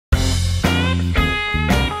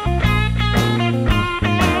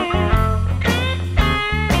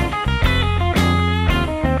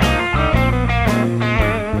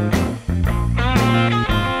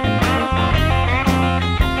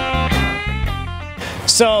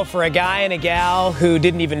So for a guy and a gal who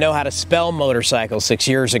didn't even know how to spell motorcycle 6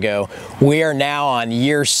 years ago, we are now on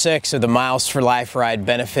year 6 of the Miles for Life ride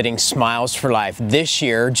benefiting Smiles for Life. This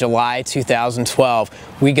year, July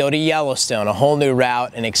 2012, we go to Yellowstone, a whole new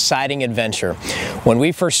route, an exciting adventure. When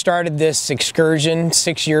we first started this excursion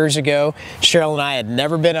 6 years ago, Cheryl and I had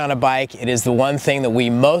never been on a bike. It is the one thing that we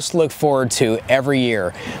most look forward to every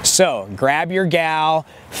year. So grab your gal,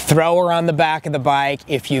 throw her on the back of the bike.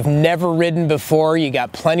 If you've never ridden before, you got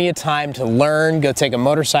plenty of time to learn. Go take a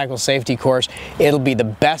motorcycle safety course. It'll be the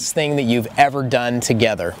best thing that you've ever done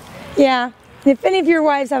together. Yeah, if any of your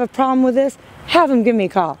wives have a problem with this, have them give me a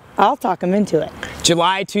call. I'll talk them into it.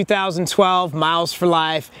 July 2012, Miles for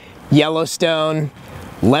Life, Yellowstone.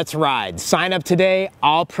 Let's ride. Sign up today.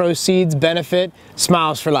 All proceeds benefit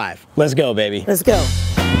Smiles for Life. Let's go, baby. Let's go.